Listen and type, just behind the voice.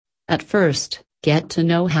At first, get to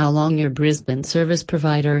know how long your Brisbane service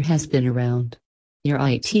provider has been around. Your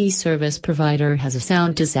IT service provider has a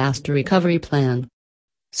sound disaster recovery plan.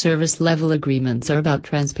 Service level agreements are about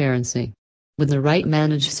transparency. With the right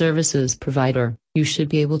managed services provider, you should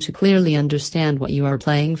be able to clearly understand what you are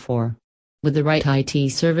paying for. With the right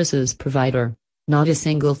IT services provider, not a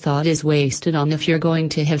single thought is wasted on if you're going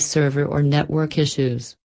to have server or network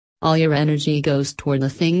issues. All your energy goes toward the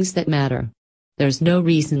things that matter. There's no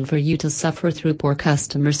reason for you to suffer through poor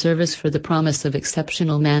customer service for the promise of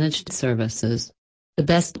exceptional managed services. The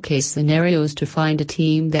best case scenario is to find a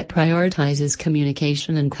team that prioritizes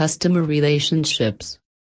communication and customer relationships.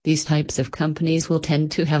 These types of companies will tend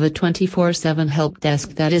to have a 24/7 help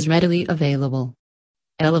desk that is readily available.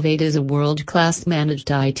 Elevate is a world-class managed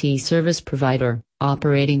IT service provider,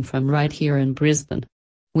 operating from right here in Brisbane.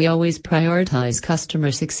 We always prioritize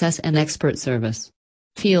customer success and expert service.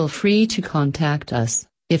 Feel free to contact us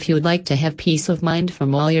if you'd like to have peace of mind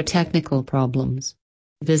from all your technical problems.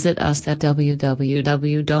 Visit us at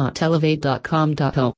www.elevate.com.au.